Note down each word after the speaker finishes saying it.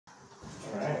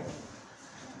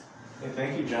Hey,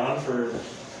 thank you, John, for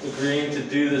agreeing to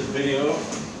do this video.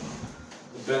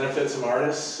 The benefits of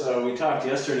artists. We talked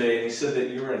yesterday, and you said that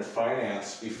you were in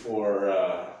finance before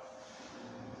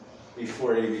you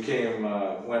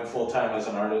went full time as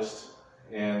an artist,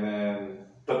 and then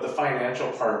but the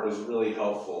financial part was really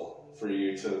helpful for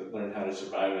you to learn how to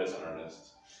survive as an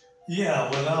artist. Yeah,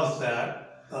 without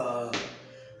that,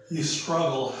 you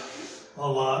struggle a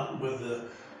lot with the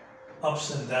ups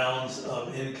and downs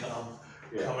of income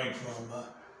coming from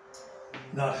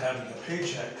not having a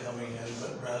paycheck coming in,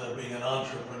 but rather being an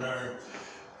entrepreneur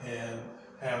and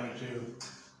having to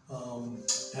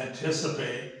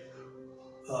anticipate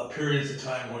periods of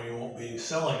time where you won't be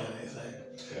selling anything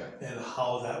and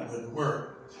how that would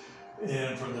work.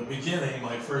 And from the beginning,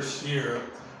 my first year,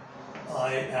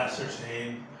 I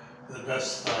ascertained the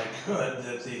best I could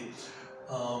that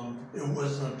it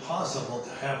wasn't possible to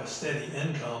have a steady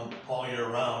income all year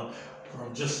round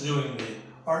from just doing the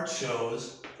art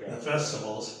shows, the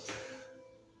festivals,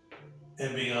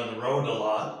 and being on the road a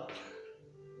lot,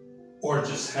 or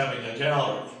just having a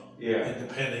gallery, and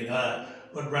depending on it,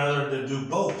 but rather to do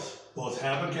both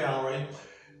have a gallery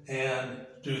and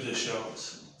do the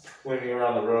shows. When you were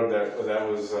on the road, that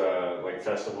was like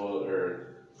festival or?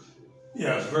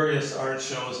 Yeah, it was various art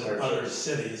shows in other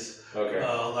cities, like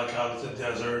out at the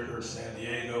desert or San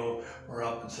Diego or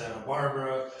up in Santa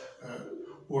Barbara,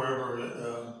 wherever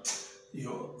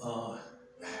you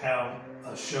have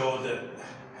a show that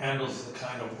handles the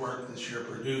kind of work that you're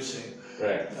producing.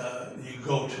 You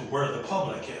go to where the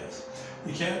public is.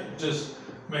 You can't just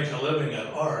make a living at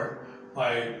art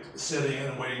by sitting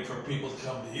and waiting for people to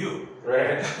come to you.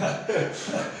 There's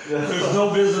no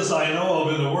business I know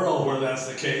of in the world where that's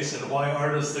the case, and why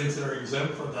artists think they're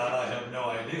exempt from that, I have no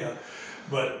idea.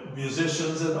 But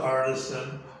musicians and artists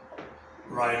and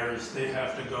writers, they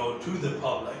have to go to the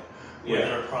public with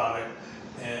their product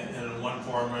and in one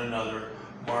form or another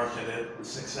market it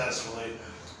successfully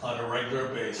on a regular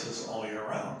basis all year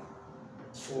round.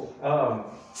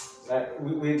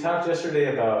 We talked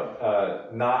yesterday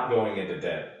about not going into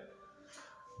debt,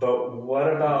 but what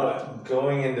about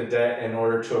going into debt in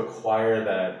order to acquire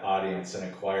that audience and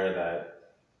acquire that?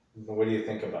 What do you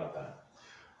think about that?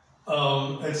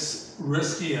 It's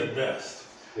risky at best.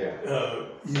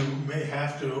 You may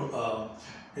have to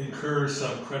incur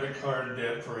some credit card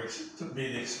debt to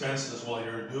meet expenses while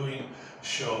you're doing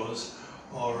shows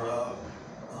or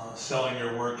selling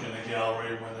your work in a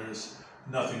gallery when there's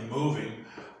nothing moving.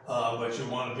 But you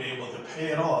want to be able to pay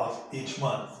it off each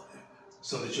month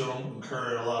so that you don't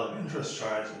incur a lot of interest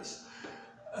charges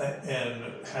and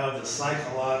have the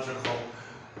psychological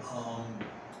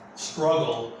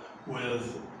struggle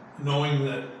with knowing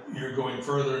that you're going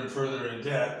further and further in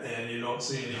debt and you don't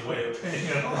see any way of paying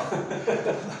it off,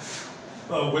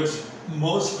 which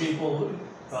most people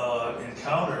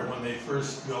encounter when they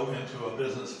first go into a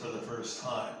business for the first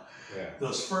time.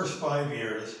 Those first 5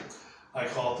 years, I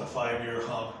call it the 5-year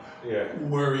hump,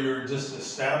 where you're just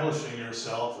establishing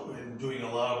yourself and doing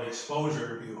a lot of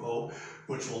exposure, you hope,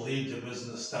 which will lead to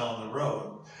business down the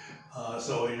road.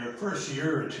 So in your first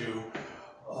year or two,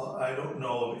 I don't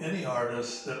know of any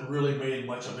artist that really made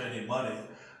much of any money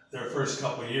their first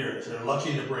couple of years. They're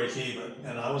lucky to break even,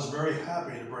 and I was very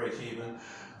happy to break even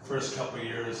first couple of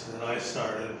years that I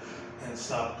started and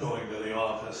stopped going to the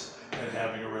office and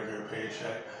having a regular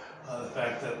paycheck. The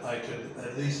fact that I could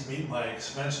at least meet my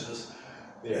expenses,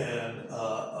 and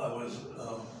I was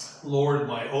lowered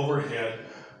my overhead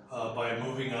by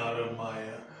moving out of my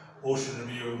Ocean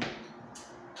View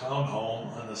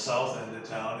townhome on the south end of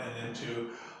town and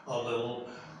into a little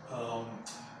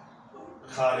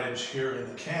cottage here in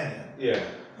the canyon.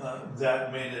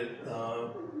 That made it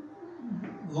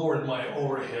lowered my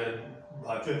overhead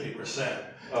by 50%.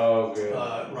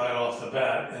 Right off the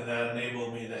bat, and that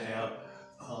enabled me to have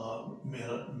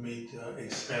meet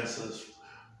expenses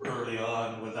early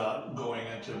on without going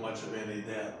into much of any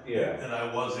debt. And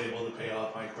I was able to pay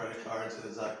off my credit cards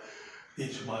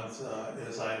each month,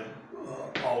 as I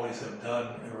always have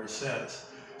done ever since.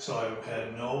 So I've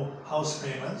had no house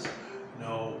payments,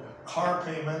 no car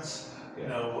payments,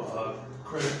 no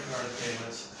credit card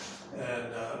payments,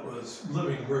 and was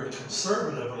living very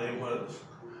conservatively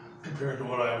compared to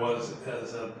what I was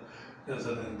as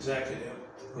an executive.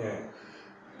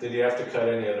 Did you have to cut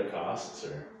any other costs,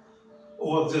 or?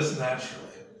 Well, just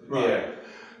naturally.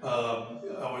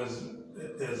 I was,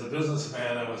 as a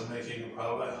businessman, I was making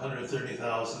probably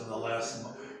 $130,000 the last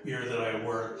year that I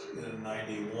worked in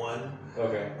 '91.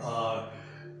 I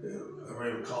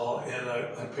recall, and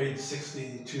I paid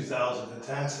 $62,000 in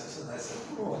taxes, and I said,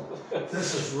 "Oh,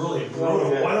 this is really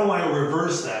brutal. Why don't I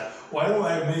reverse that? Why do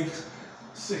I make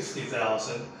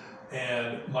 $60,000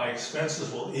 and my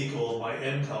expenses will equal my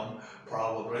income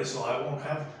probably, so I won't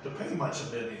have to pay much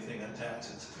of anything in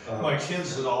taxes. My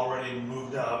kids had already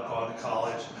moved out, gone to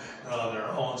college on their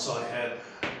own, so I had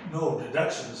no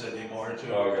deductions anymore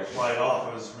to write off.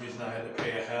 It was the reason I had to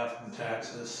pay a half in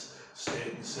taxes,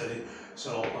 state and city.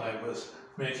 So I was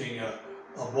making a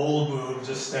bold move,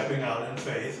 just stepping out in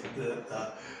faith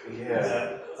that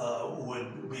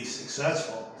would be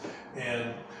successful.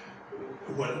 And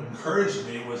what encouraged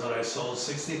me was that I sold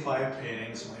 65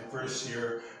 paintings my first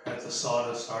year at the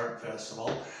Sawdust Art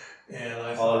Festival. And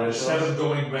I thought, instead of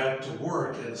going back to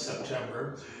work in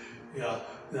September,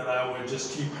 that I would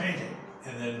just keep painting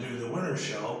and then do the winter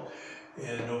show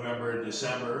in November and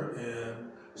December,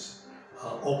 and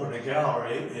open a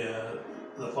gallery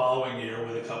the following year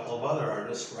with a couple of other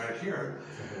artists right here.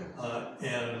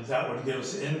 And that would give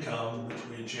us income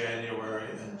between January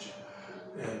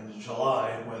and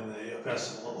July when the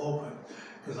festival opened.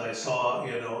 Because I saw,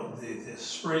 the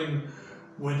spring,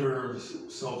 winter,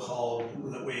 so-called,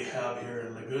 that we have here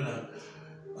in Laguna,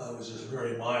 which is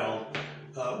very mild,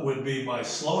 would be my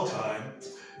slow time.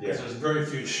 Because there's very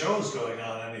few shows going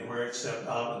on anywhere except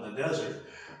out in the desert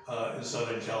in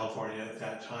Southern California at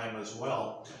that time as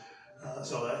well.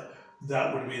 So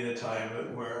that would be the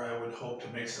time where I would hope to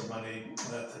make some money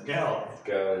at the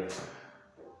gallery.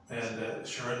 And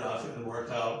sure enough, it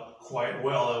worked out quite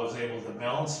well. I was able to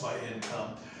balance my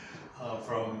income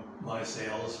from my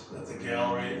sales at the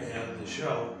gallery and the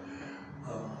show.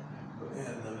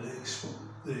 And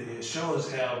the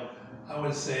shows have, I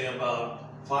would say, about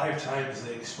 5 times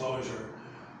the exposure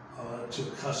to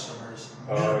customers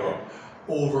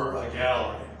over a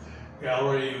gallery.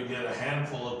 Gallery, you get a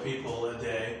handful of people a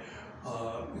day,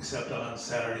 except on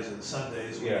Saturdays and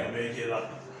Sundays, where you may get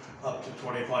up to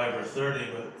 25 or 30,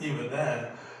 but even then,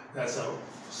 that's a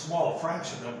small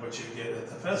fraction of what you get at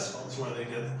the festivals, where they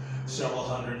get several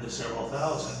hundred to several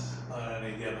thousand on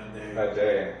any given day. A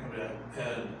day.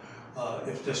 And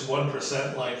if just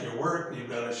 1% like your work, you've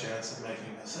got a chance of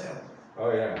making a sale.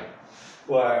 Oh yeah.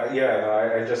 Well,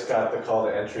 I just got the call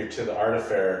to entry to the art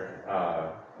affair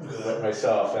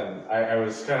myself, and I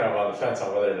was kind of on the fence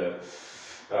on whether to,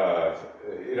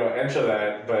 enter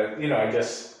that, but I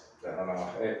don't know.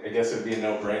 I guess it'd be a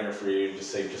no-brainer for you to just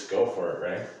say, just go for it,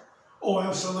 right? Oh,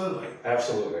 absolutely.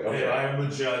 Absolutely. Okay. I am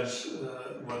a judge,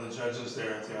 one of the judges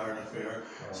there at the art affair,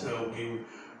 so we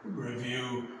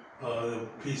review the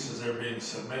pieces that are being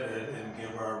submitted and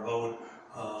give our vote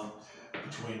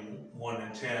between 1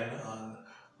 and 10 on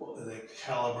the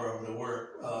caliber of the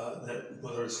work,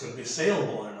 whether it's going to be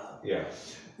saleable or not. Yeah.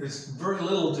 There's very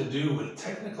little to do with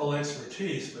technical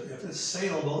expertise, but if it's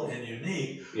saleable and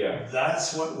unique,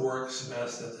 that's what works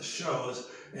best at the shows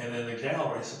and in the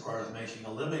galleries as far as making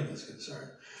a living is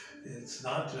concerned. It's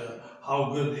not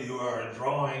how good you are at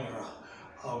drawing or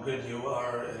how good you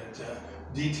are at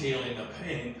detailing a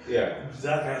painting.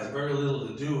 That has very little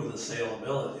to do with the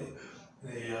saleability.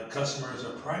 The customers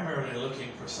are primarily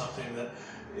looking for something that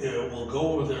will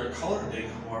go with their color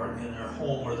decor in their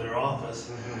home or their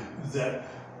office, that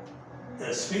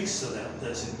speaks to them,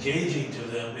 that's engaging to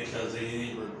them because they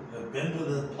either have been to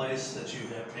the place that you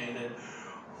have painted,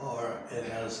 or it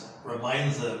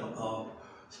reminds them of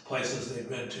places they've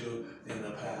been to in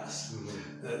the past,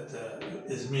 that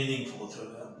is meaningful to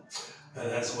them.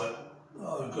 And that's what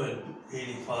a good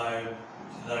 85 to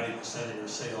 90% of your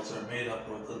sales are made up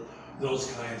with,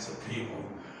 those kinds of people.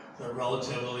 They're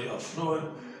relatively affluent,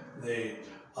 they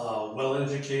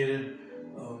well-educated,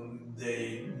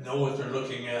 they know what they're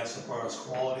looking at so far as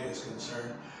quality is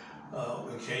concerned.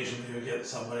 Occasionally you get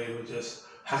somebody who just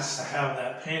has to have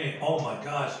that painting. Oh my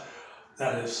gosh,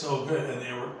 that is so good, and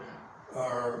they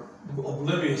are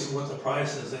oblivious of what the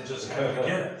price is. They just have to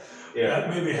get it. That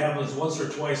maybe happens once or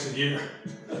twice a year.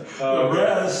 The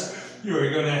rest,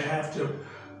 you're going to have to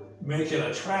make it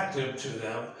attractive to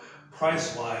them,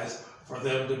 price-wise, for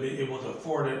them to be able to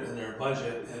afford it in their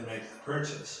budget and make the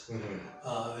purchase.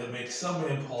 They make some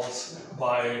impulse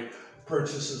buy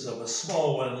purchases of a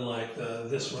small one like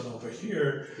this one over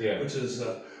here, which is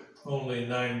only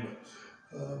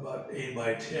about 8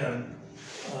 by 10,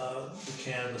 the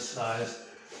canvas size.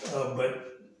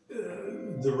 But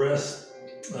the rest,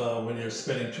 when you're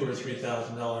spending $2,000 or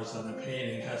 $3,000 on a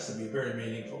painting, has to be very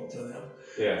meaningful to them.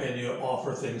 And you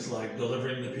offer things like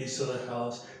delivering the piece to the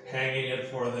house, hanging it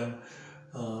for them,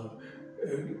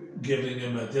 giving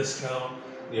them a discount,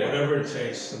 whatever it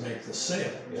takes to make the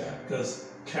sale. Because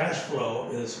cash flow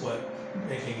is what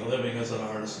making a living as an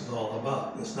artist is all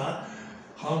about. It's not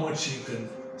how much you can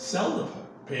sell the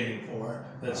painting for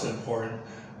that's important,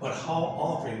 but how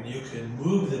often you can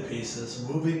move the pieces,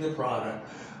 moving the product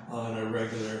on a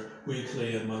regular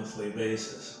weekly and monthly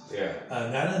basis. Yeah.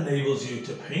 And that enables you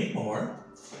to paint more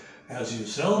as you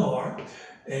sell more,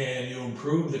 and you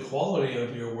improve the quality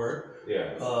of your work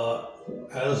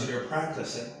as you're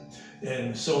practicing.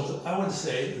 And so I would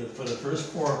say that for the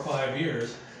first 4 or 5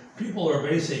 years, people are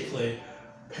basically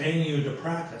paying you to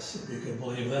practice, if you can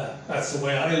believe that. That's the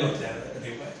way I looked at it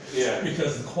anyway. Yeah.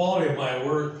 Because the quality of my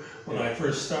work when I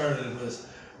first started was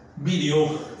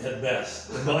mediocre at best,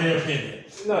 in my opinion.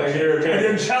 No, your opinion. I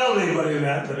didn't tell anybody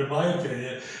that, but in my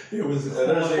opinion, it was the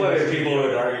quality. There's plenty of people who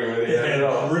would argue with you. It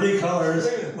had pretty colors,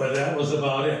 but that was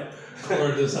about it.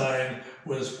 Color design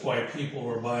was why people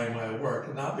were buying my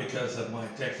work, not because of my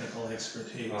technical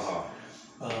expertise.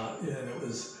 And it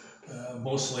was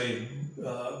mostly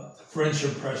French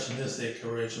Impressionistic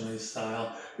originally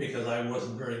style, because I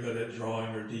wasn't very good at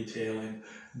drawing or detailing.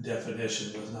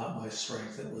 Definition was not my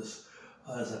strength. It was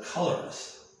as a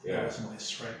colorist, that was my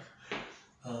strength.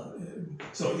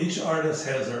 So each artist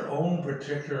has their own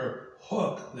particular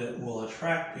hook that will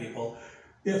attract people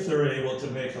if they're able to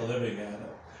make a living at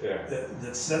it.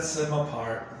 That sets them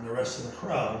apart from the rest of the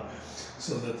crowd,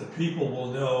 so that the people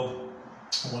will know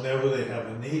whenever they have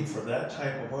a need for that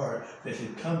type of art, they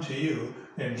can come to you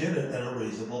and get it at a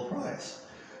reasonable price.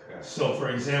 So for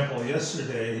example,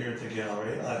 yesterday here at the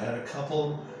gallery, I had a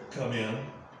couple come in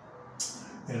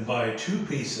and buy 2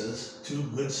 pieces, 2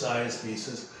 good-sized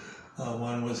pieces.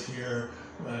 One was here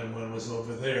and one was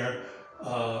over there,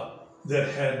 that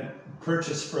had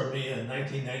purchased from me in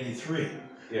 1993.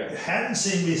 They hadn't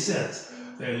seen me since.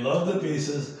 They loved the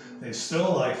pieces, they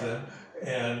still like them,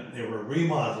 and they were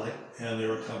remodeling, and they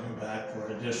were coming back for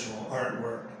additional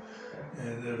artwork.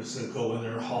 And it was to go in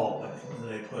their hall, and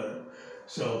they put it.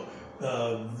 So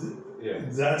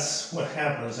that's what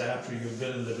happens after you've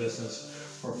been in the business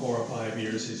for 4 or 5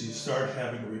 years, is you start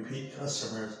having repeat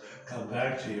customers come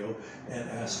back to you and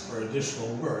ask for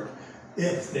additional work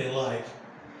if they like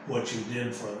what you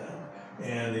did for them.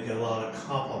 And they get a lot of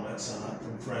compliments on it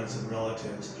from friends and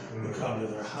relatives who come to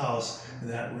their house, and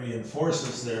that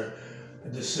reinforces their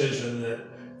decision that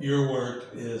your work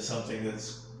is something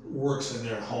that works in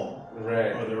their home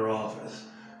or their office.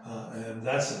 And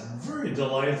that's a very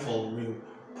delightful,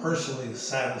 personally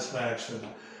satisfaction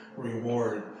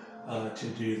reward to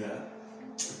do that.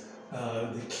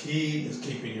 The key is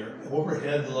keeping your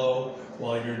overhead low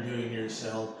while you're doing your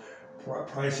sell.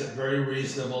 Price it very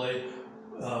reasonably,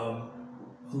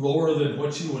 lower than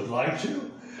what you would like to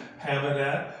have it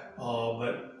at,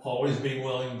 but always being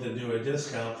willing to do a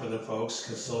discount for the folks,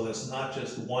 because so that's not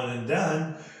just one and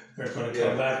done, they're going to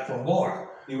come back for more.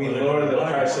 You mean lower the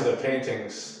price of the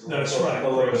paintings? That's right.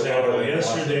 For example,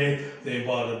 yesterday they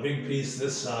bought a big piece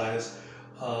this size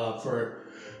for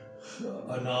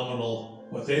a nominal,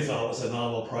 what they thought was a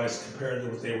nominal price compared to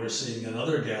what they were seeing in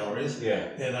other galleries.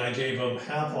 And I gave them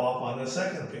half off on the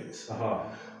second piece.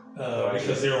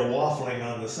 Because they were waffling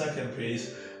on the second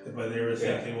piece, but they were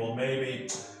thinking, well, maybe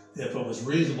if it was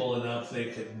reasonable enough, they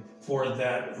could afford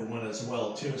that one as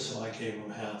well too. So I gave them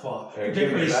half off.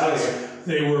 Particularly since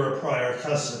they were a prior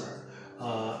customer,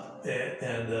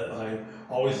 and I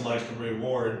always like to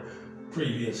reward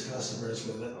previous customers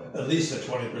with at least a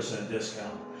 20%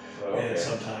 discount, and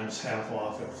sometimes half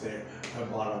off if they have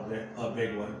bought a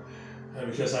big one,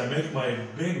 because I make my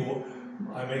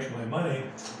money,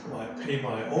 I pay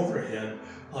my overhead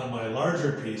on my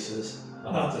larger pieces,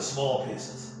 not the small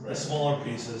pieces. The smaller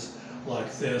pieces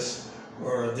like this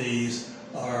or these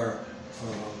are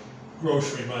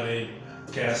grocery money,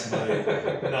 gas money,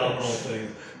 nominal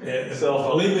things. And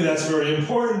believe me, that's very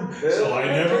important. So I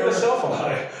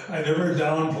never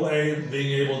downplay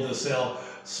being able to sell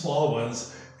small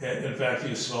ones. In fact,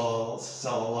 you sell a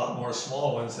lot more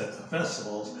small ones at the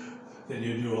festivals than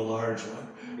you do a large one.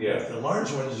 The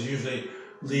large ones usually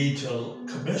lead to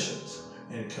commissions,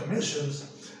 and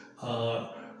commissions,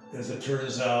 as it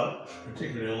turns out,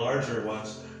 particularly larger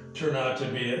ones, turn out to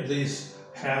be at least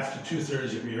half to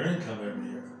 2/3 of your income every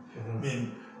year. I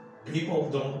mean, people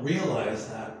don't realize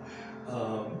that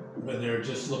when they're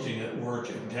just looking at work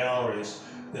in galleries,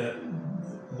 that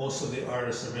most of the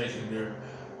artists are making their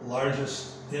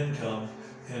largest income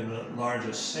and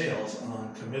largest sales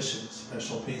on commissions,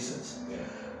 special pieces.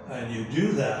 And you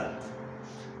do that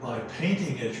by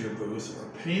painting at your booth or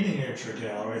painting at your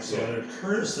gallery, so it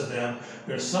occurs to them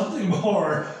there's something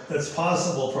more that's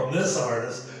possible from this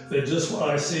artist than just what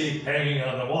I see hanging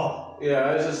on the wall.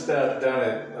 I was just down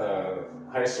at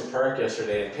Heisler Park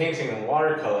yesterday and painting in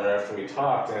watercolor after we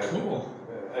talked, and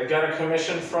I got a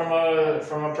commission from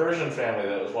a Persian family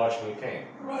that was watching me paint.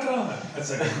 Right on.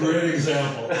 That's a great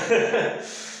example.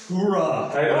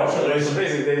 Hoorah! I know. It's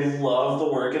amazing. They love the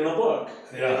work in the book.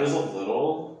 Yeah. There's a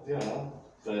little you know,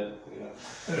 but, you know.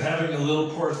 And having a little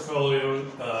portfolio,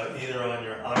 either on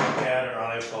your iPad or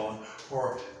iPhone,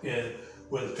 or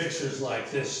with pictures like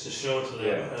this to show to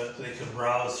them they can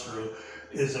browse through,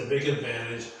 is a big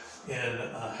advantage in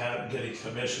getting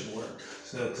commission work.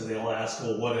 So, because they'll ask,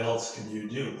 well, what else can you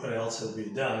do? What else have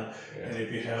you done? Yeah. And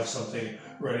if you have something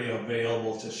ready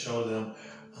available to show them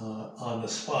on the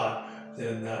spot,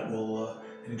 then that will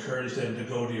encourage them to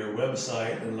go to your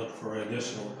website and look for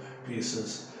additional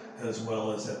pieces, as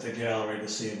well as at the gallery to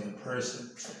see them in person.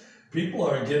 People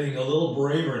are getting a little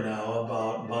braver now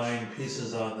about buying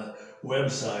pieces on the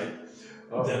website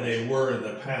than they were in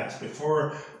the past.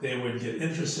 Before, they would get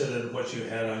interested in what you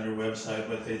had on your website,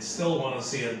 but they'd still want to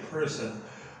see it in person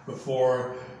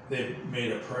before they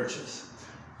made a purchase.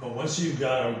 But once you've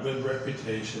got a good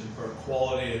reputation for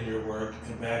quality in your work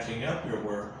and backing up your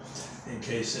work, in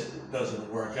case it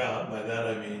doesn't work out, by that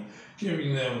I mean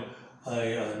giving them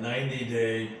a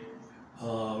 90-day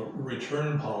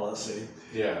return policy.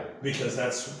 Yeah. Because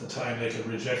that's the time they can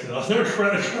reject it on their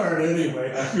credit card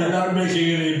anyway. You're not making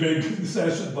any big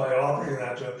concession by offering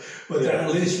that to them. But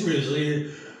at least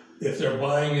really, if they're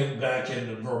buying it back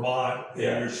in Vermont and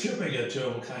you're shipping it to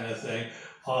them kind of thing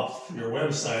off your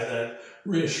website, that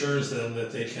reassures them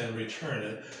that they can return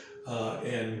it,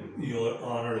 and you'll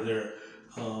honor their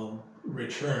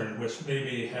return, which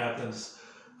maybe happens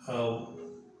 2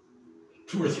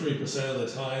 or 3% of the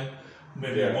time.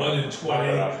 Maybe 1 in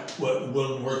 20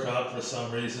 wouldn't work out for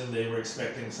some reason. They were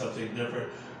expecting something different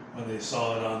when they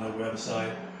saw it on the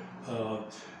website,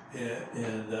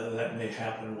 and that may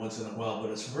happen once in a while, but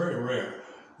it's very rare.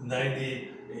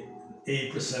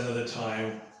 98% of the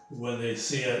time, when they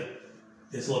see it,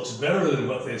 it looks better than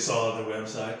what they saw on the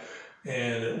website,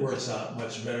 and it works out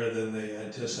much better than they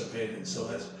anticipated. So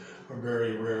that's a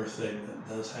very rare thing that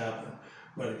does happen.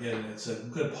 But again, it's a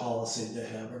good policy to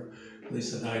have at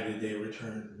least a 90-day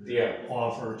return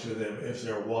offer to them if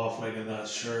they're waffling and not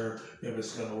sure if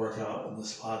it's going to work out on the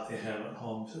spot they have at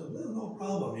home. So no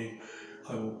problem.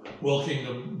 I'm willing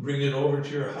to bring it over to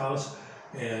your house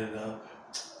and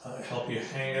help you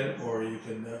hang it, or you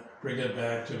can bring it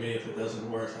back to me if it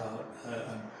doesn't work out.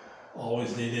 I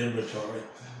always need inventory.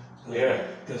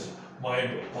 Because my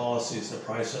policy is to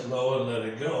price it low and let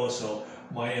it go, so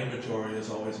my inventory is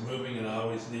always moving, and I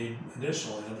always need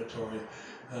additional inventory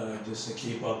just to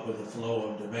keep up with the flow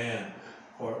of demand,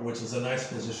 which is a nice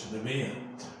position to be in.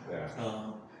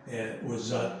 And it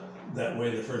was not that way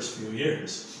the first few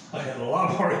years. I had a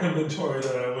lot more inventory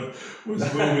than I was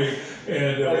moving,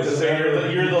 and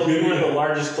you're the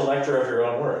largest collector of your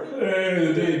own work.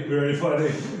 Indeed, very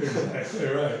funny. Exactly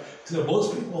right. So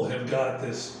most people have got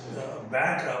this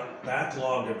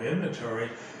backlog of inventory.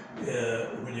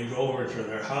 When you go over to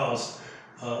their house,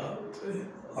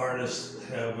 artists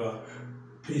have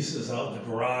pieces out in the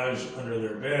garage, under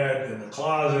their bed, in the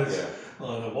closets,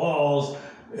 on the walls,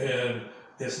 and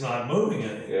it's not moving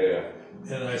any.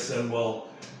 And I said, well,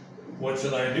 what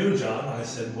should I do, John? I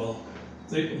said, well,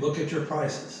 look at your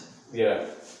prices.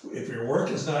 If your work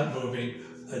is not moving,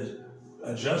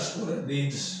 adjust what it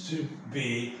needs to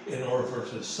be in order for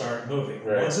it to start moving.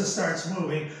 Once it starts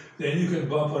moving, then you can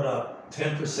bump it up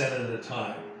 10% at a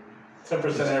time.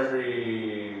 10%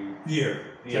 every year.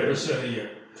 10% a year.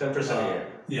 10% a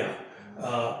year.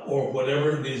 Or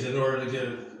whatever it needs in order to get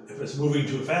it, if it's moving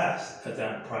too fast at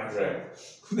that price.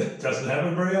 It doesn't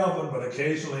happen very often, but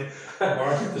occasionally the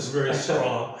market is very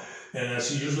strong. And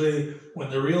that's usually when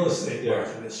the real estate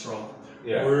market is strong.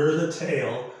 We're the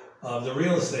tail of the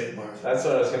real estate market. That's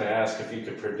what I was going to ask, if you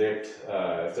could predict,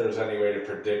 if there's any way to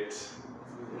predict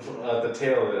the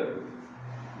tail of the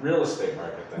real estate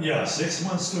market then. 6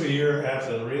 months to a year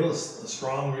after the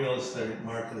strong real estate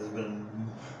market has been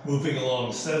moving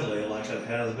along steadily, like it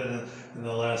has been in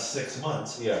the last 6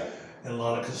 months. And a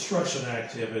lot of construction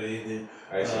activity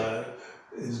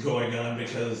is going on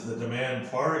because the demand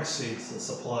far exceeds the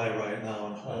supply right now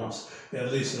in homes,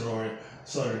 at least in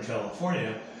Southern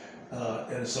California.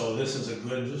 And so this is a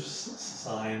good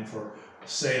sign for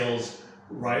sales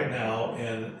right now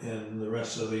and in the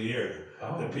rest of the year.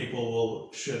 That people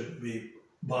should be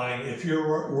buying. If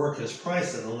your work is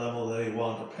priced at a level that they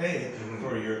want to pay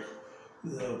for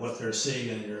what they're seeing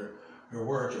in your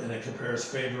work, and it compares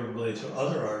favorably to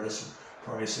other artists'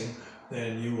 pricing,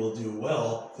 then you will do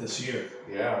well this year.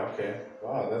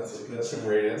 Wow, that's a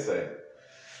great insight.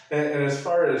 And as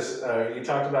far as you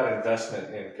talked about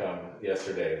investment income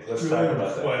yesterday, let's talk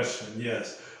about that. Good question.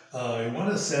 Yes, you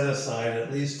want to set aside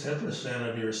at least 10%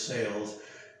 of your sales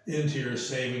into your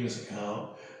savings account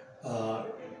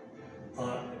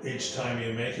each time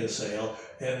you make a sale,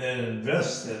 and then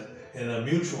invest it in a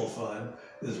mutual fund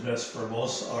is best for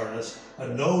most artists. A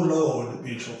no-load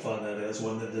mutual fund, that is,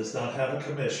 one that does not have a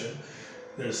commission.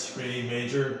 There's 3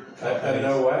 major companies. I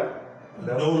know what?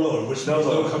 No load, which means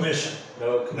no commission.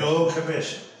 No commission. No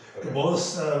commission. Okay.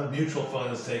 Most mutual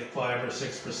funds take 5 or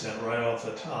 6% right off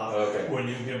the top when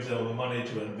you give them the money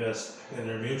to invest in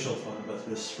their mutual fund. But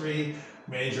there's 3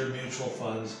 major mutual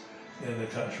funds in the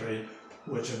country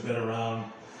which have been around.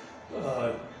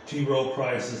 T. Rowe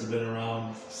Price has been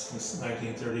around since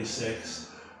 1936.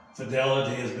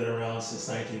 Fidelity has been around since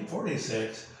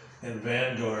 1946, and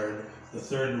Vanguard, the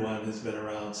 3rd one, has been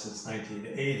around since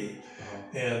 1980.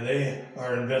 And they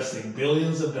are investing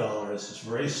billions of dollars. It's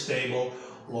very stable,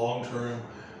 long-term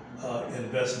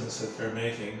investments that they're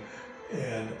making.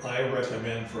 And I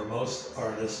recommend for most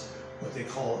artists what they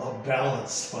call a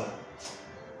balanced fund.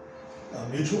 A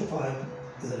mutual fund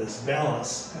that is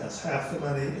balanced has half the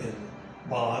money in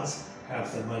bonds,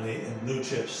 half the money in blue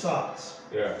chip stocks.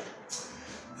 Yeah.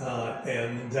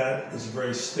 And that is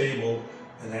very stable,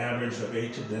 an average of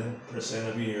 8 to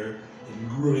 10% a year.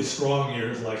 In really strong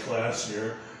years like last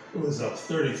year, it was up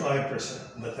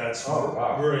 35%, but that's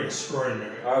very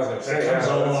extraordinary. I was going to say, that comes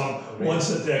along once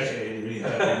a decade, we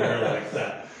have a year like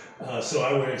that. So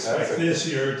I would expect this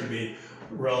year to be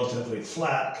relatively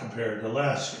flat compared to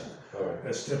last year.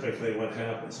 That's typically what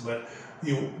happens, but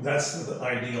that's the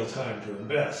ideal time to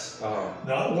invest.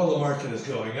 Not while the market is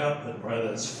going up, but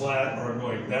whether it's flat or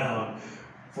going down.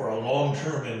 For a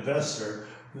long-term investor,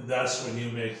 that's when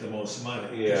you make the most money,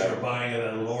 because you're buying it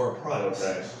at a lower price.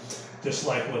 Just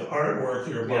like with artwork,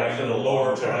 you're buying at a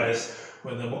lower price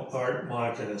when the art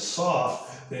market is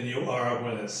soft than you are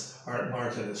when its art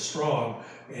market is strong,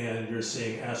 and you're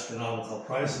seeing astronomical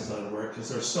prices on work because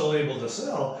they're still able to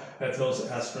sell at those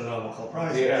astronomical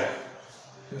prices.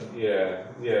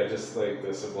 Just like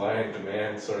the supply and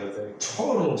demand sort of thing.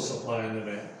 Total supply and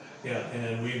demand.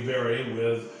 And we vary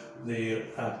with the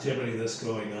activity that's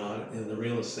going on in the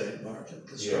real estate market,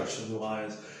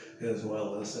 construction-wise, as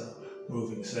well as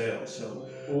moving sales. So,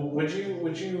 would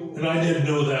you? And I didn't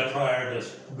know that prior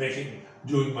to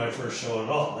doing my first show at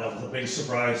all. That was a big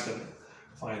surprise to me.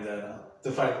 Find that out.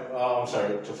 To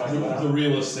find the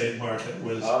real estate market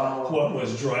was what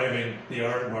was driving the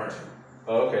art market.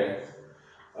 Okay.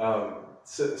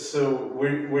 So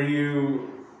were you?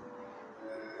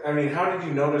 I mean, how did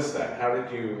you notice that? How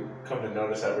did you come to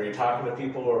notice that? Were you talking to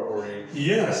people, or were you?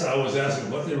 Yes, I was asking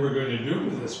what they were going to do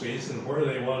with this piece and where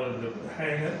they wanted to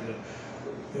hang it.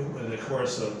 And in the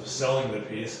course of selling the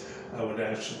piece, I would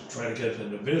actually try to get them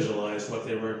to visualize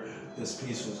this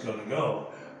piece was going to go.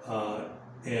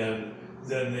 And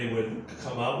then they would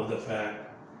come out with the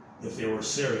fact, if they were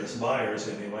serious buyers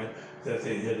anyway, that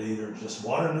they had either just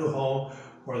bought a new home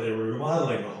or they were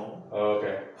remodeling a home.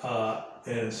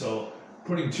 And so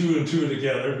putting 2 and 2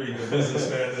 together, being the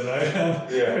businessman that I am,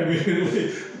 I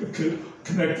immediately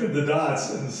connected the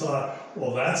dots and saw,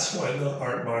 well, that's when the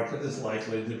art market is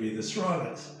likely to be the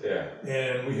strongest.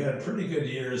 And we had pretty good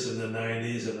years in the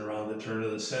 90s and around the turn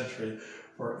of the century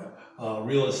for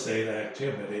real estate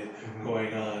activity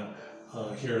going on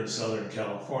here in Southern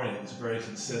California. It's very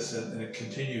consistent, and it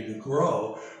continued to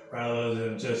grow rather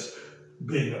than just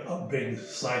big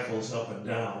cycles up and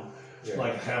down,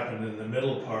 like happened in the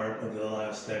middle part of the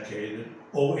last decade. In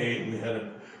 2008, we had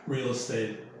a real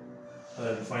estate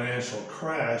financial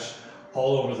crash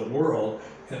all over the world,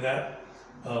 and that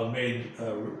made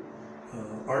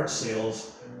art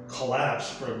sales collapse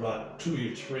for about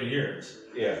 2 or 3 years.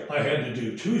 I had to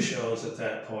do 2 shows at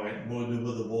that point,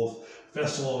 with both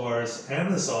Festival of Arts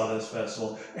and the Sawdust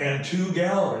Festival, and 2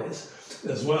 galleries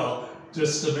as well,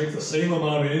 just to make the same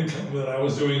amount of income that I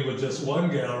was doing with just 1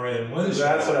 gallery and 1 show.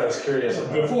 That's what I was curious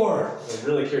about. Before. I was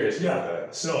really curious about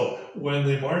that. So when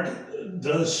the market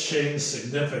does change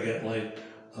significantly,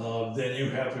 then you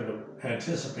have to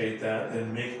anticipate that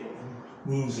and make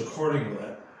moves according to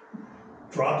that.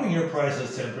 Dropping your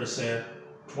prices 10%,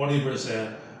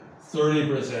 20%,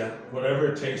 30%, whatever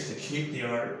it takes to keep the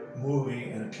art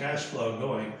moving and cash flow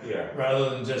going,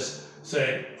 rather than just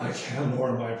saying, I can't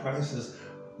lower my prices.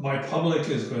 My public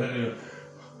is going to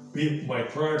my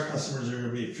prior customers are going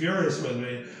to be furious with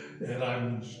me, and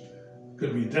I'm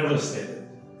going to be devastated.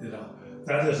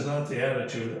 That is not the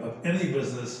attitude of any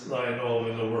business that I know of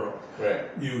in the world.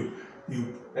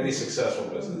 Any successful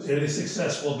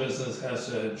business has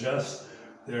to adjust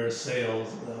their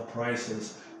sales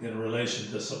prices in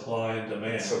relation to supply and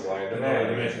demand. In order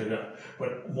to make it up.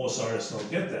 But most artists don't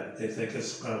get that. They think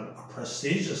it's kind of a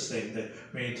prestigious thing to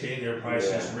maintain their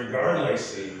prices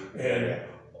regardless. And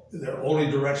the only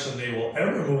direction they will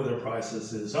ever move their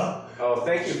prices is up. Oh,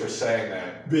 thank you for saying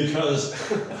that. Because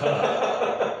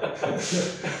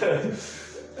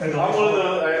And I'm one of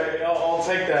the, I'll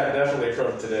take that definitely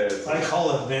from today. I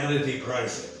call it vanity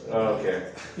pricing. Oh,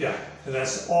 okay. Yeah, and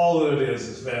that's all that it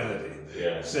is vanity.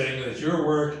 Yeah. Saying that your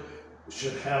work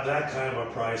should have that kind of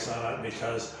a price on it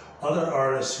because other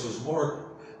artists whose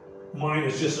mine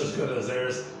is just as good as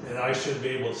theirs, and I should be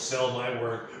able to sell my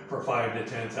work for 5,000 to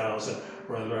 10,000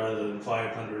 rather than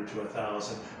 500 to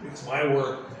 1,000 because my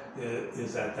work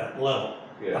is at that level,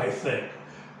 Yeah. I think,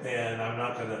 and I'm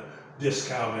not going to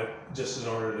discount it just in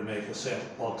order to make a sale.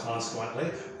 Well, consequently,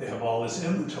 they have all this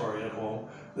inventory at home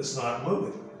that's not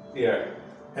moving. Yeah.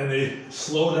 And they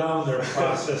slow down their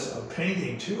process of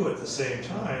painting too at the same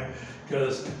time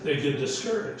because they get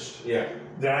discouraged. Yeah.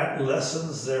 That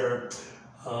lessens their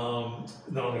not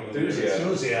only their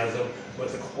enthusiasm,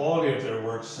 but the quality of their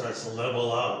work starts to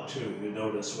level out too. You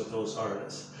notice with those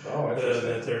artists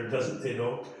that they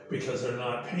don't, because they're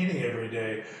not painting every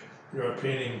day. They're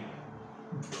painting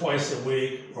twice a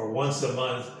week or once a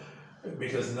month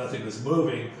because nothing is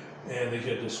moving, and they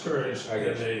get discouraged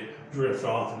and they drift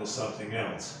off into something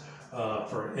else.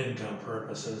 For income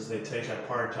purposes, they take a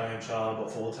part-time job, a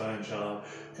full-time job,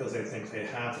 because they think they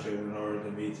have to in order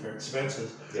to meet their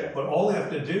expenses. Yeah. But all they have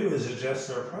to do is adjust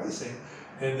their pricing,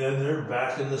 and then they're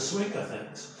back in the swing of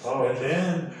things. Oh, and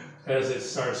then, as it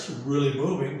starts really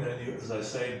moving, then you, as I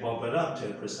say, bump it up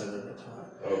 10% at a time.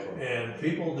 Okay. And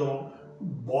people don't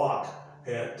balk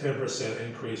at 10%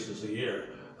 increases a year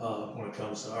when it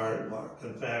comes to artwork.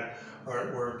 In fact,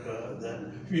 artwork that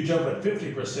if you jump at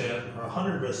 50% or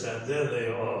 100%,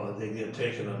 then they get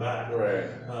taken aback. Right.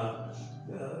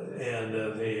 And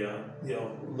they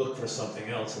look for something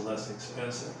else less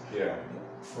expensive. Yeah.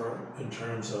 In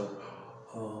terms of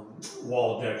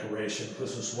wall decoration,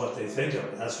 this is what they think of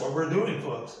it. That's what we're doing,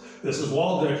 folks. This is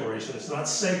wall decoration. It's not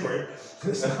sacred.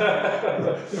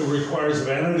 It requires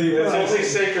vanity. It's only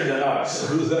sacred to us.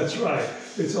 That's right.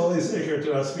 It's only sacred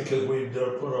to us because we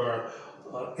put our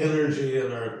energy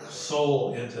and our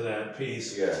soul into that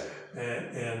piece. Yeah.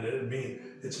 And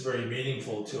it's very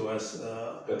meaningful to us.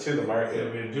 But to the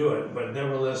market. We do it. But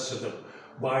nevertheless, to the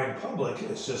buying public,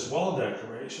 it's just wall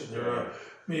decoration. There are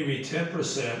maybe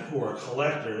 10% who are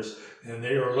collectors, and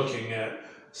they are looking at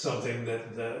something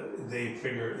that they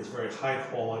figure is very high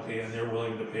quality, and they're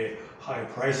willing to pay high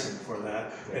pricing for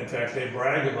that. In fact, they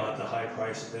brag about the high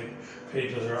price they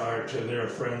pay to their art, to their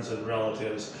friends and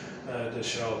relatives, to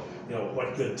show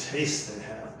what good taste they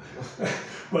have.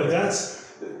 But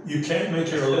you can't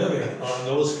make your living on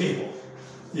those people.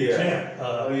 You can't.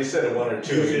 Well, you said it one or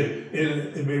two.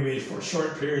 You can, maybe for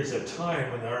short periods of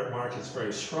time when the art market's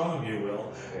very strong, you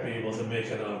will be able to make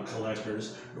it on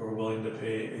collectors who are willing to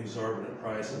pay exorbitant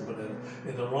prices. But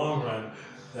in the long run,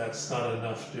 that's not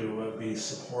enough to be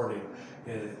supporting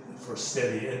for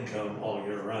steady income all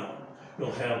year round.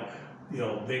 You'll have,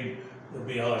 there'll be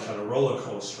like on a roller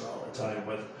coaster all the time,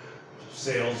 but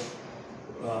sales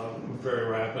very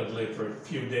rapidly for a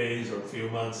few days or a few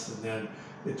months, and then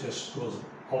it just goes.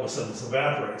 All of a sudden it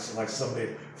evaporates, like somebody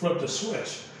flipped a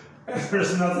switch. And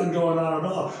there's nothing going on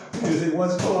at all. You think,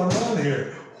 what's going on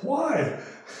here? Why?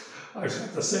 I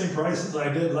got the same prices I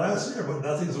did last year, but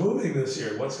nothing's moving this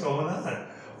year. What's going on?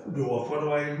 What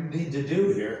do I need to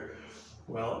do here?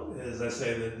 Well, as I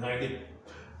say, that 98%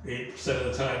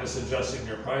 of the time it's adjusting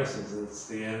your prices. It's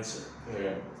the answer.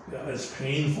 Yeah. As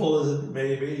painful as it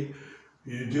may be,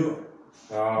 you do it.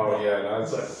 Oh, yeah. No,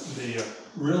 but the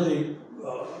really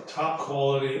top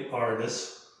quality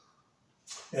artists,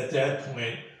 at that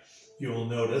point, you will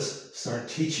notice, start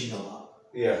teaching a lot.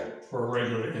 Yeah. For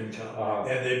regular income.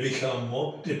 And they become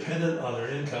more dependent on their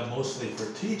income mostly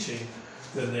for teaching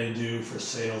than they do for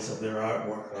sales of their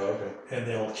artwork. Oh, okay. And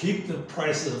they'll keep the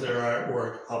prices of their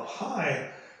artwork up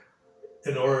high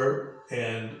in order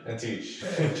and teach.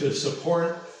 And to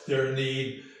support their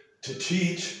need to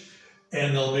teach,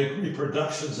 and they'll make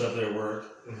reproductions of their work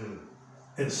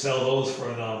and sell those for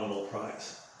a nominal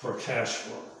price, for cash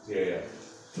flow.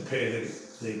 To pay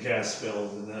the gas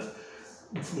bills and the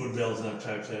food bills and that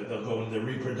type of thing. They'll go into the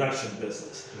reproduction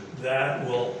business. That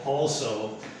will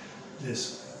also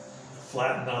just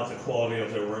flatten out the quality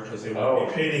of their work because they won't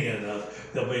be painting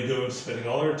enough. They'll be spending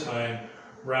all their time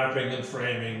wrapping and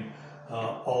framing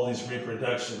all these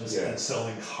reproductions and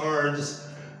selling cards,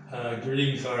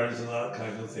 greeting cards and all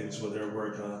kinds of things with their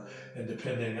work on, and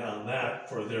depending on that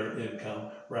for their income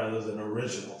rather than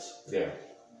originals.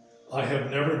 I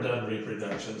have never done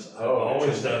reproductions. I've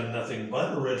always done nothing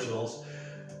but originals.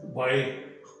 My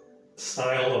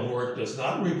style of work does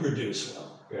not reproduce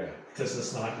well because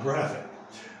it's not graphic.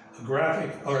 A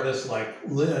graphic artist like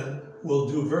Lynn will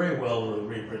do very well with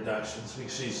reproductions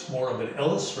because she's more of an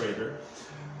illustrator,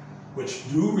 which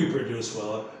do reproduce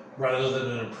well, rather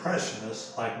than an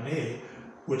impressionist like me,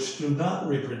 which do not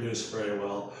reproduce very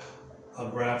well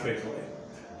graphically.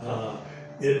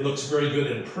 It looks very good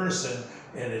in person,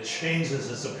 and it changes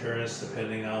its appearance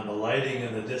depending on the lighting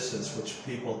and the distance, which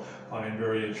people find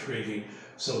very intriguing.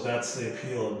 So that's the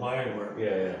appeal of my work.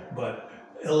 Yeah. But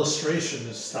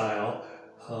illustration style,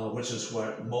 which is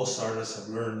what most artists have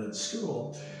learned in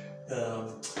school,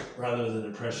 rather than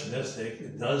impressionistic,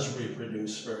 it does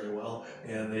reproduce very well,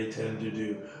 and they tend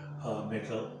to make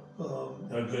a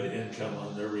good income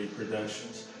on their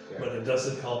reproductions. Yeah. But it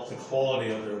doesn't help the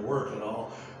quality of their work at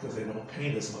all, because they don't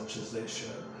paint as much as they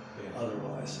should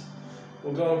otherwise.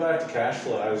 Well, going back to cash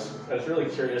flow, I was really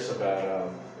curious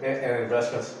about and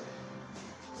investments.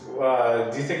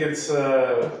 Do you think it's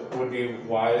would be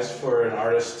wise for an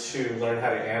artist to learn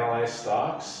how to analyze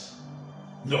stocks?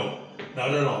 No,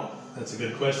 not at all. That's a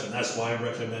good question. That's why I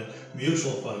recommend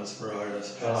mutual funds for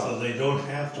artists, so they don't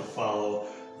have to follow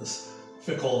this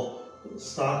fickle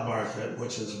stock market,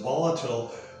 which is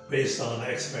volatile based on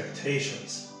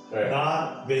expectations,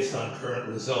 not based on current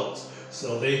results.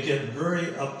 So they get very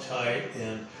uptight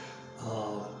and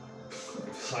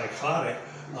psychotic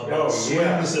about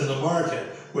swings in the market,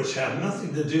 which have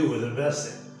nothing to do with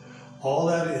investing. All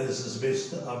that is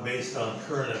based on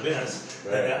current events,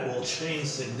 and that will change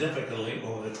significantly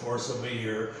over the course of a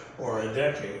year or a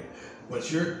decade. What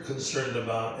you're concerned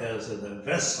about as an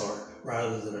investor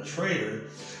rather than a trader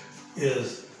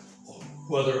is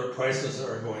whether prices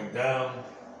are going down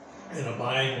in a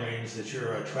buying range that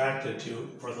you're attracted to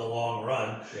for the long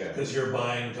run, because you're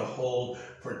buying to hold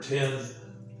for 10,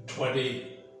 20,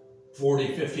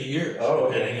 40, 50 years,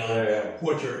 depending on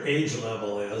what your age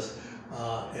level is.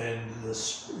 And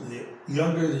the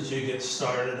younger that you get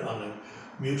started on a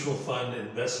mutual fund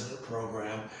investment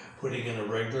program, putting in a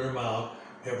regular amount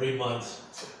every month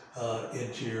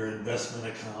into your investment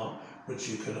account, which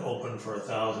you can open for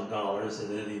 $1,000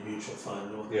 at any mutual fund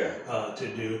to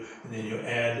do, and then you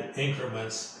add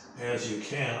increments as you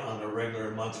can on a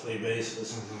regular monthly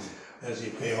basis. As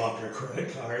you pay off your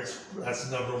credit cards,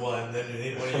 that's number one. Then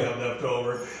when you have left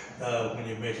over, when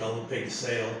you make a big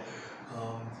sale,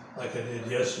 like I did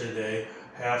yesterday,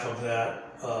 half of that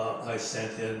I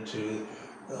sent into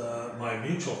my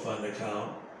mutual fund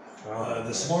account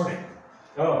this morning.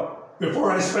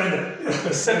 Before I spend it,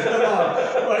 send it out,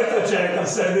 write the check and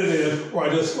send it in, or I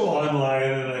just go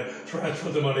online and I transfer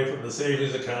the money from the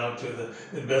savings account to the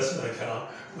investment account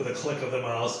with a click of the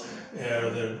mouse,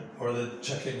 or the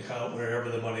checking account, wherever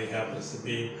the money happens to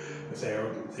be. If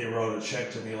they wrote a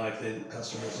check to me like the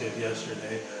customers did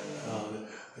yesterday,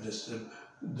 I just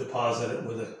deposit it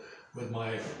with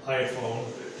my iPhone,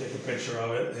 take a picture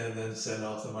of it, and then send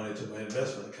off the money to my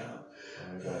investment account.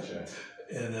 Gotcha.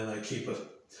 And then I keep it.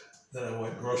 Then I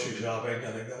went grocery shopping,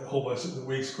 and I got a whole bunch of the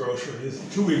week's groceries.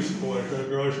 2 weeks ago I got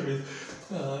groceries,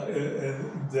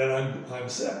 and then I'm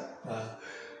set.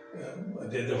 I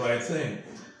did the right thing.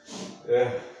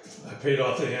 I paid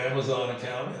off the Amazon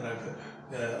account, and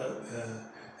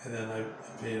then I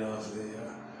paid off the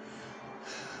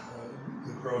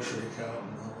grocery account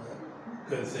and all that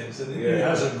good things. And it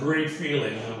has a great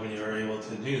feeling when you're able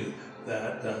to do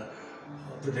that,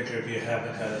 particularly if you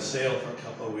haven't had a sale for a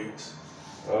couple of weeks.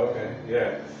 Okay,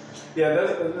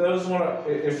 that was one of,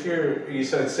 if you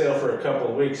said sale for a couple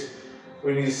of weeks,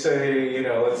 when you say,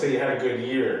 let's say you had a good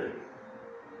year,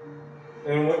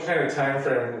 and what kind of time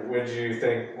frame would you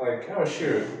think, like, oh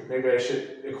shoot, maybe I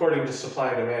should, according to supply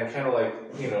and demand, kind of like,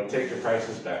 take your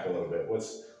prices back a little bit?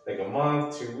 What's like a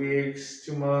month, 2 weeks,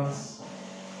 2 months?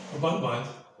 About a month.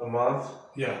 A month?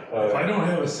 Yeah. If I don't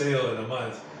have a sale in a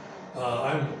month,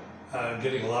 I'm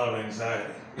getting a lot of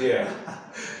anxiety.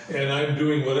 And I'm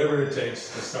doing whatever it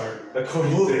takes to start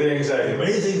according to the anxiety. The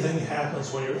amazing thing happens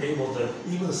when you're able to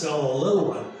even sell a little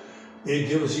one. It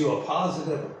gives you a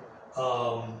positive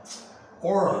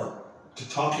aura to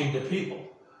talking to people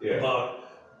about,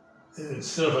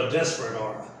 instead of a desperate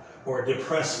aura or a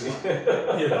depressed one.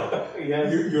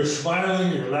 You're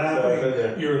smiling, you're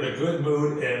laughing, you're in a good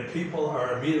mood, and people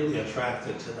are immediately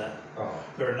attracted to that.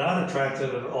 They're not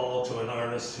attracted at all to an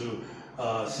artist who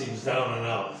seems down and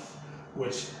out,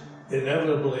 which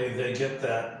inevitably they get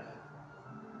that,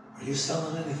 are you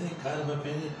selling anything kind of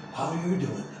opinion? How are you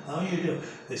doing? How are you doing?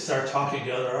 They start talking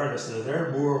to other artists, and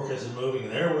their work isn't moving,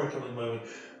 their work isn't moving.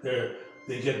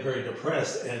 They get very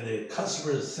depressed, and the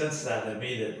customers sense that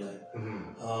immediately.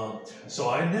 So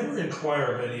I never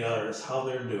inquire of any artists how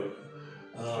they're doing.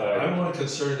 I'm more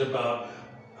concerned about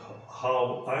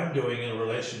how I'm doing in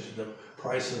relation to the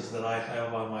prices that I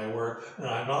have on my work, and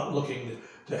I'm not looking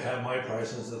to have my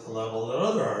prices at the level that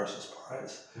other artists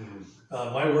price.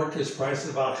 My work is priced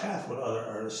about half what other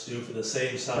artists do for the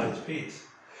same size piece.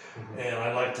 And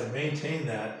I like to maintain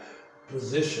that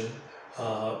position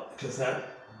because that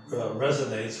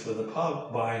resonates with the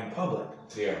buying public.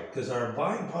 Yeah. Because our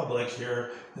buying public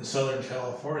here in Southern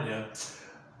California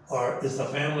is the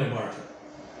family market,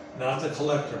 not the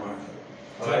collector market.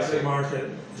 Collector market,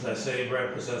 as I say,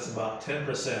 represents about 10%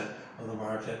 of the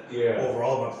market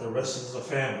overall, but the rest is the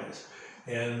families.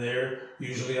 And they're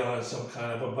usually on some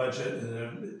kind of a budget,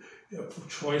 and a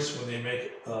choice when they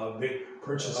make a big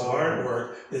purchase of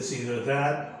artwork. It's either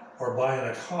that or buying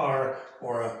a car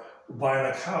or buying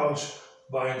a couch,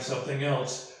 buying something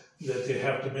else, that they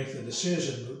have to make the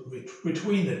decision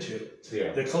between the two.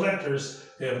 Yeah. The collectors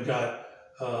have got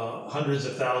hundreds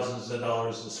of thousands of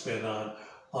dollars to spend on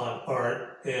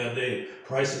art, and the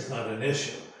price is not an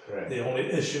issue. Right. The only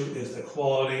issue is the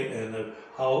quality and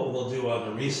how it will do on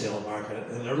the resale market,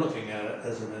 and they're looking at it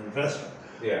as an investment.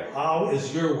 Yeah. How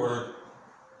is your work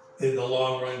in the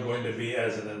long run going to be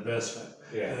as an investment?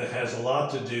 Yeah. And it has a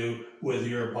lot to do with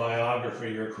your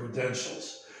biography, your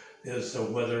credentials, as to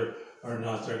whether or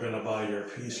not they're going to buy your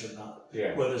piece or not.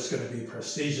 Yeah. Whether it's going to be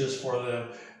prestigious for them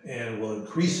and will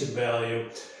increase in value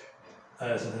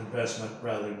as an investment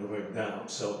rather than going down.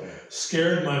 So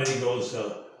scared money goes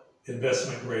to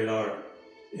investment grade art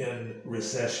in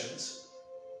recessions,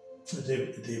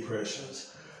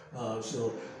 depressions.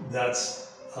 So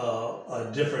that's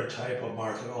a different type of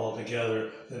market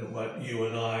altogether than what you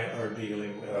and I are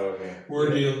dealing with. Okay.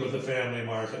 We're dealing with the family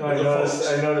market. No, I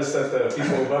noticed that the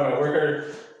people who buy my work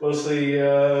are mostly,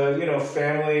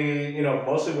 family,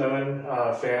 mostly women,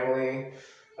 family.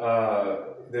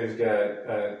 They've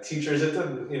got teachers. It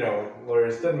doesn't,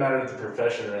 lawyers. It doesn't matter the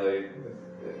profession really.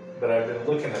 But I've been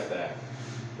looking at that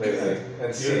lately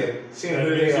and seeing who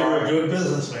they are. You're a good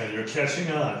businessman. You're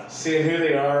catching on. Seeing who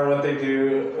they are, what they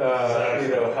do,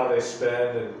 Exactly. how they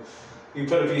spend, and you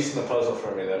put a piece in the puzzle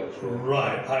for me. That was really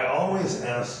Right. I always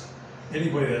ask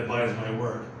anybody that buys my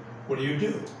work, "What do you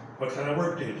do? What kind of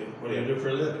work do you do? What do you do for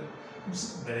a living?"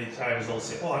 Many times they'll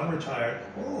say, "Oh, I'm retired."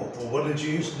 "Oh, well, what did you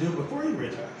used to do before you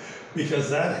retired?" Because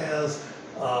that has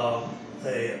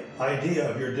a idea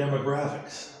of your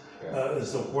demographics.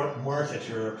 As to what market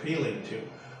you're appealing to,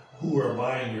 who are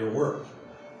buying your work,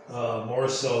 more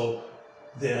so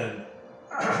than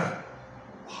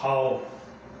how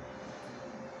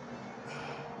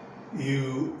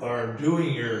you are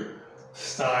doing your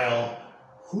style,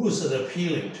 who's it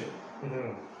appealing to?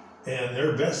 And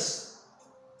their best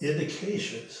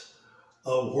indications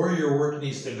of where your work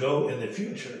needs to go in the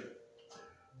future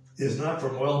is not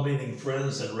from well-meaning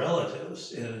friends and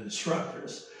relatives and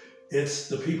instructors. It's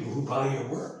the people who buy your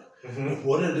work.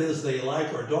 What it is they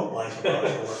like or don't like about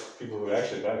your work. People who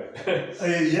actually buy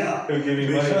it. Yeah, Who give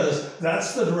you money. because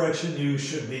that's the direction you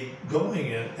should be going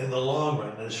in the long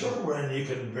run. In the short run, you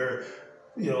can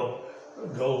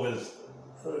go with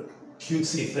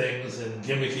cutesy things and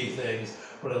gimmicky things,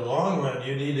 but in the long run,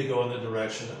 you need to go in the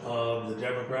direction of the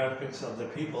demographics of the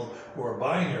people who are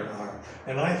buying your art.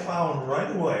 And I found right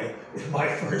away in my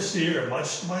first year,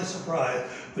 much to my surprise,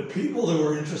 the people who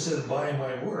were interested in buying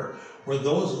my work were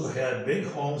those who had big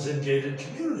homes in gated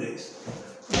communities.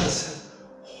 And I said,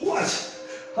 "What?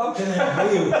 How can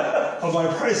that be? My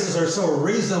prices are so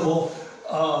reasonable.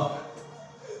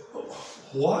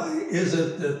 Why is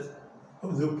it that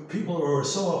the people who are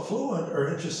so affluent are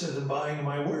interested in buying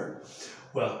my work?"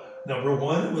 Well, number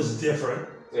one, it was different.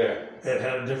 Yeah. It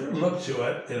had a different look to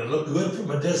it, and it looked good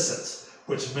from a distance,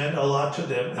 which meant a lot to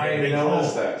them. I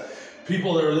noticed that.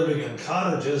 People that are living in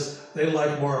cottages, they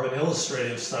like more of an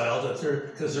illustrative style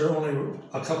because they're only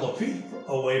a couple of feet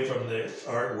away from the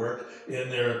artwork in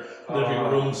their living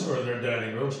rooms or their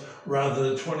dining rooms, rather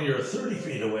than 20 or 30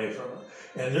 feet away from it.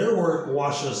 And their work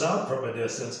washes out from a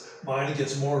distance. Mine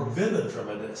gets more vivid from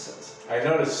a distance. I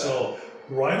noticed So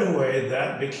right away,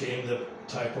 that became the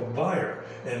type of buyer.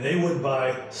 And they would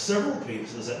buy several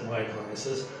pieces at my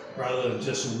prices rather than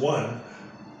just one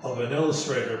of an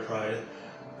illustrator price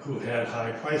who had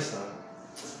high price on it.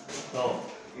 Oh.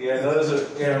 Yeah, those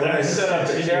are, when I set up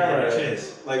the camera,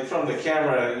 like from the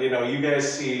camera, you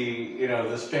guys see,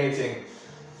 this painting,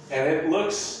 and it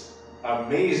looks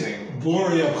amazing.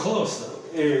 Blurry up close, though.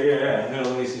 Yeah,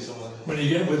 let me see someone. When you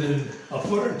get within a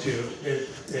foot or two,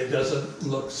 it doesn't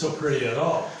look so pretty at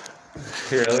all.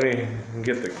 Here, let me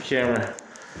get the camera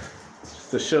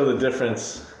just to show the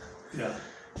difference. Yeah.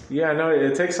 Yeah, no,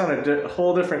 it takes on a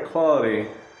whole different quality,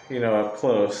 up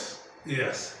close.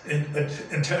 Yes,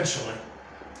 intentionally.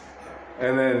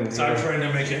 And then So I'm trying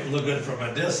to make it look good from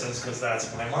a distance because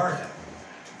that's my market.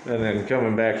 And then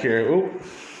coming back here, oop.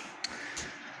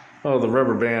 Oh, the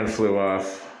rubber band flew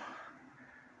off.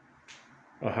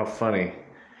 Oh, how funny.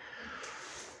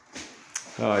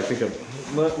 Oh, I think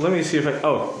let me see if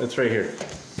oh, it's right here.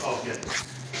 Oh, yeah.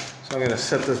 So I'm gonna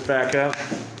set this back up.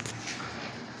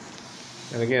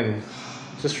 And again,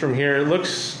 just from here, it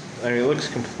looks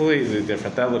completely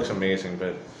different. That looks amazing,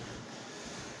 but.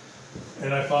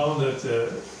 And I found that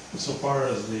so far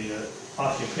as the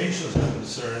occupations are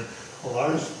concerned,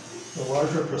 the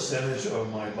larger percentage of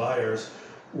my buyers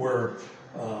were,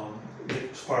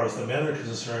 as far as the men are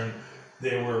concerned,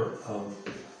 they were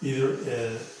either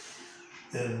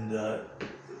in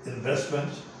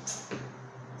investment,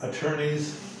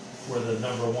 attorneys were the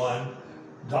number one,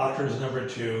 doctors number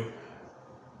two,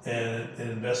 and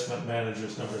investment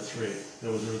managers number three.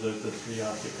 Those are the three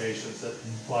occupations that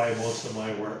buy most of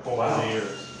my work over the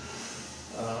years,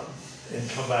 and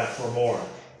come back for more.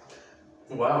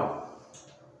 Wow.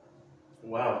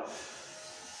 Wow.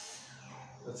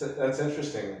 That's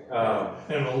interesting.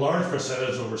 And a large percentage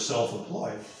of them were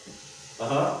self-employed.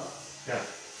 Yeah,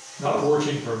 not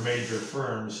working for major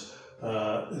firms.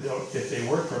 If they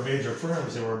worked for major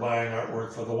firms, they were buying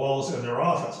artwork for the walls in their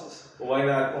offices. Why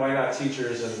not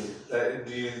teachers and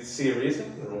do you see a reason?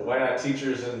 Why not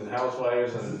teachers and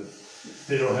housewives and?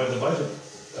 They don't have the budget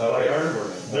to buy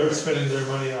artwork. They're spending their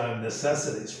money on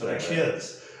necessities for the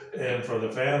kids and for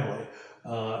the family.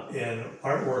 And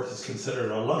artwork is considered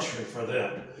a luxury for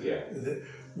them. Yeah.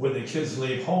 When the kids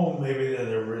leave home, maybe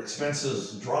their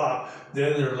expenses drop,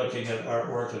 then they're looking at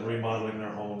artwork and remodeling their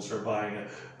homes or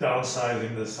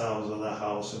downsizing the size of the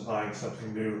house and buying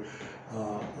something new,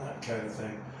 that kind of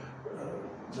thing.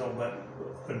 But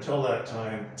until that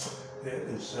time,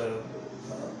 it's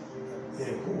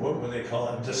what would they call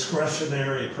it?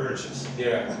 Discretionary purchase.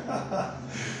 Yeah.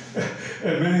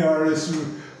 And many artists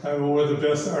one of the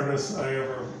best artists I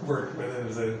ever worked with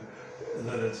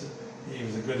he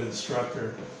was a good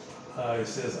instructor. He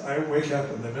says, I wake up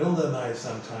in the middle of the night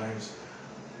sometimes,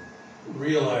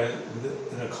 realize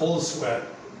in a cold sweat,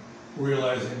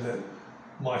 realizing that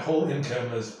my whole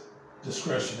income is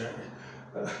discretionary.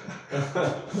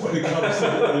 When it comes to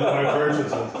my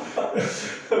purchases.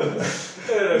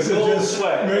 It just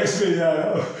makes me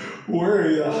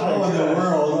worry, how in the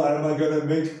world am I going to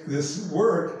make this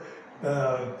work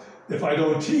if I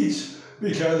don't teach?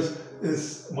 Because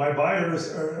my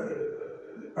buyers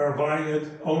are buying it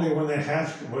only when they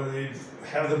have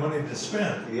the money to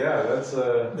spend. Yeah, that's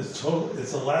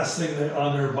it's the last thing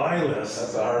on their buy list.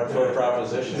 That's a hard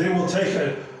proposition. They will take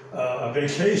a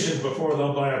vacation before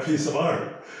they'll buy a piece of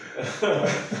art.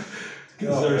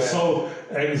 Because there's so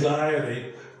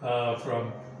anxiety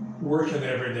from working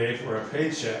every day for a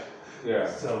paycheck. Yeah.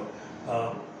 So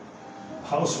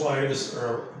housewives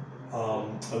are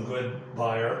a good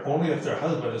buyer only if their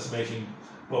husband is making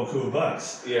beaucoup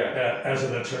bucks. Yeah. As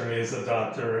an attorney, as a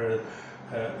doctor,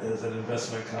 as an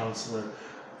investment counselor,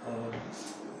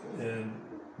 and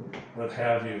what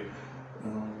have you.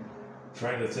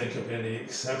 Trying to think of any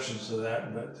exceptions to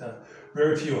that, but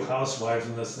very few housewives,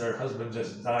 unless their husband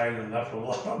just died and left a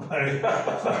lot of money,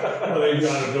 or they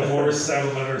got a divorce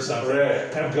settlement or something,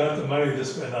 have got the money to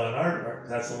spend on artwork.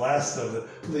 That's the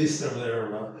least of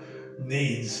their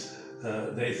needs,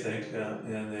 they think,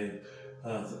 and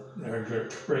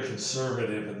they're very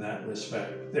conservative in that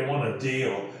respect. They want a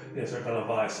deal if they're going to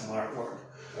buy some artwork.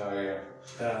 Oh yeah.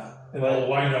 Yeah, and they'll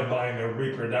wind up buying a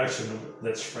reproduction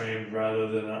that's framed rather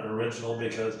than an original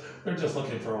because they're just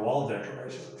looking for a wall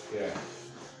decoration. Yeah.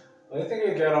 I think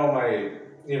I got all my,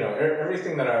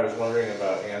 everything that I was wondering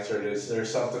about answered. Is there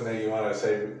something that you want to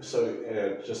say,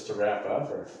 just to wrap up,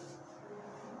 or?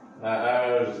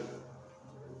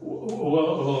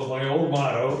 Well, my old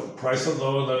motto, price it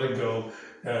low and let it go,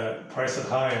 price it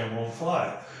high and it won't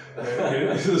fly.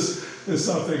 It is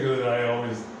something that I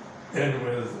always end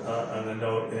with on a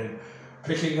note, and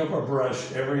picking up a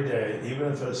brush every day,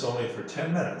 even if it's only for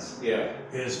 10 minutes,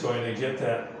 is going to get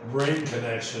that brain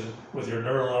connection with your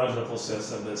neurological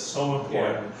system that's so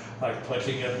important. Like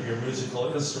picking up your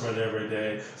musical instrument every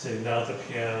day, sitting down at the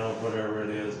piano, whatever it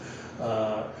is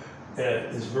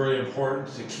very important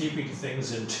to keeping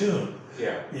things in tune.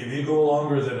 Yeah. If you go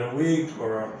longer than a week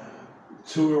or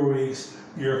 2 weeks,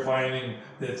 you're finding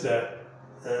that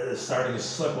it's starting to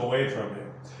slip away from you.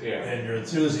 Yeah. And your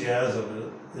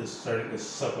enthusiasm is starting to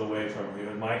slip away from you.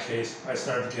 In my case, I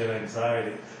start to get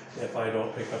anxiety if I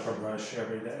don't pick up a brush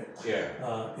every day. Yeah.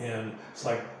 And it's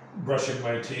like brushing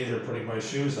my teeth or putting my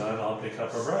shoes on, I'll pick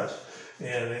up a brush.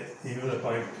 And even if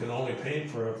I can only paint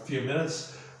for a few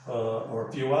minutes or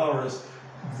a few hours,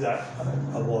 that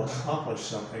I will accomplish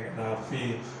something and I'll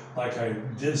feel like I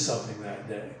did something that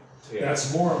day. Yeah.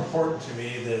 That's more important to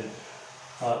me than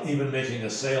even making a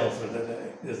sale for the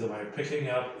day. Is am I picking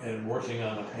up and working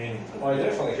on a painting for the Well, I day?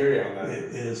 definitely hear you on that.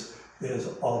 It is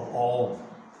of all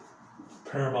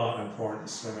paramount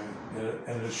importance to me,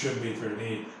 and it should be for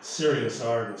any serious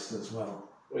artist as well.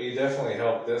 Well, you definitely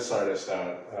helped this artist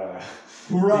out.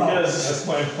 Hoorah! Because That's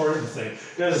my important thing.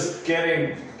 just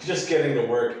getting to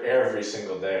work every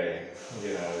single day,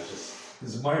 you know, is just.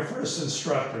 This is my first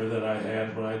instructor that I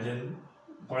had when I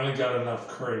finally got enough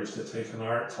courage to take an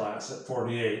art class at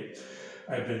 48.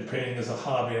 I'd been painting as a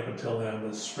hobby up until then,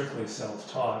 but strictly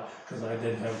self-taught because I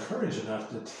didn't have courage enough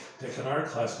to take an art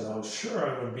class because I was sure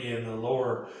I would be in the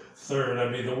lower third.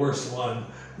 I'd be the worst one,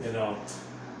 you know.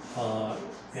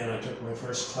 And I took my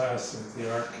first class at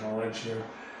the art college here,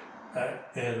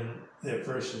 and the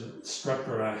first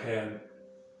instructor I had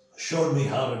showed me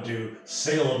how to do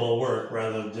saleable work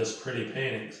rather than just pretty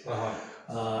paintings.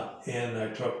 And I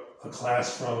took a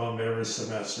class from him every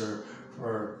semester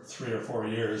for 3 or 4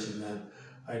 years, and then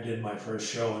I did my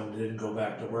first show and didn't go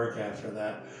back to work after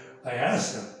that. I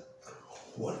asked him,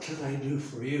 "What can I do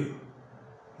for you?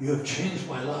 You have changed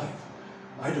my life.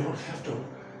 I don't have to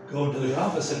go into the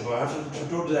office anymore. I have to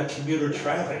go to that commuter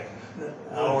traffic an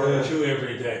hour or two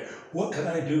every day. What can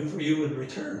I do for you in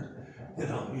return? You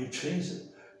know, you changed it."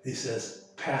 He says,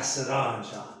 "Pass it on,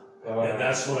 John." And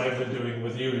that's what I've been doing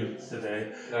with you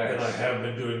today, Nice. and I have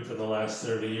been doing for the last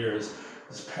 30 years,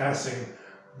 is passing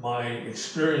my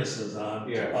experiences on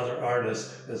to other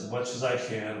artists as much as I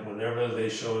can. Whenever they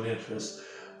show an interest,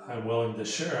 I'm willing to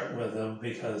share it with them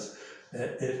because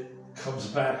it comes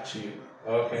back to you.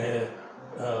 Okay.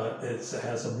 And it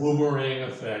has a boomerang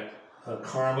effect, a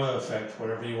karma effect,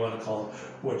 whatever you want to call it.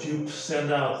 What you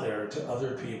send out there to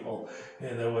other people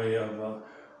in the way of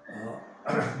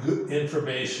good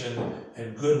information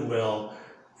and goodwill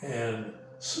and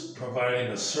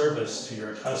providing a service to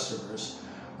your customers,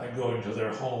 like going to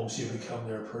their homes, you become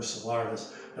their personal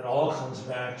artist. It all comes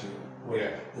back to you,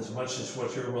 as much as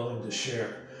what you're willing to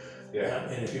share.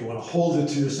 And if you want to hold it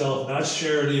to yourself, not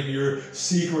share any of your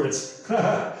secrets,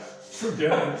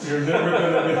 forget it. You're never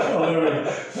going to make a living.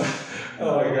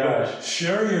 Oh my gosh.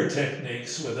 Share your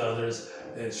techniques with others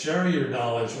and share your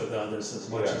knowledge with others as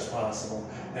much as possible.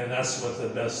 And that's what the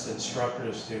best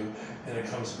instructors do. And it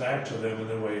comes back to them in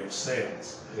the way of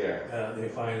sales. They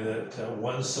find that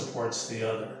one supports the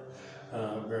other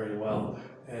very well.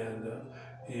 And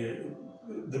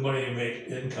the money you make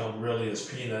income really is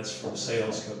peanuts from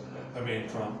sales,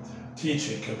 from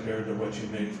teaching compared to what you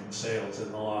make from sales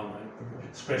in the long run,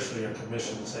 especially your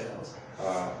commission sales.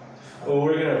 Well,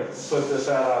 we're gonna put this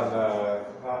out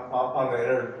on the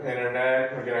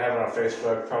internet. We're gonna have it on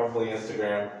Facebook, probably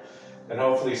Instagram, and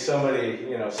hopefully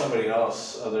somebody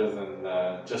else other than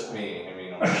just me. I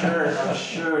mean, I'm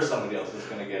sure somebody else is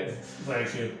gonna get.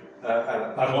 Thank you.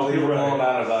 An unbelievable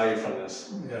amount of value from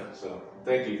this. Yeah. So,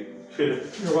 thank you.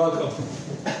 You're welcome.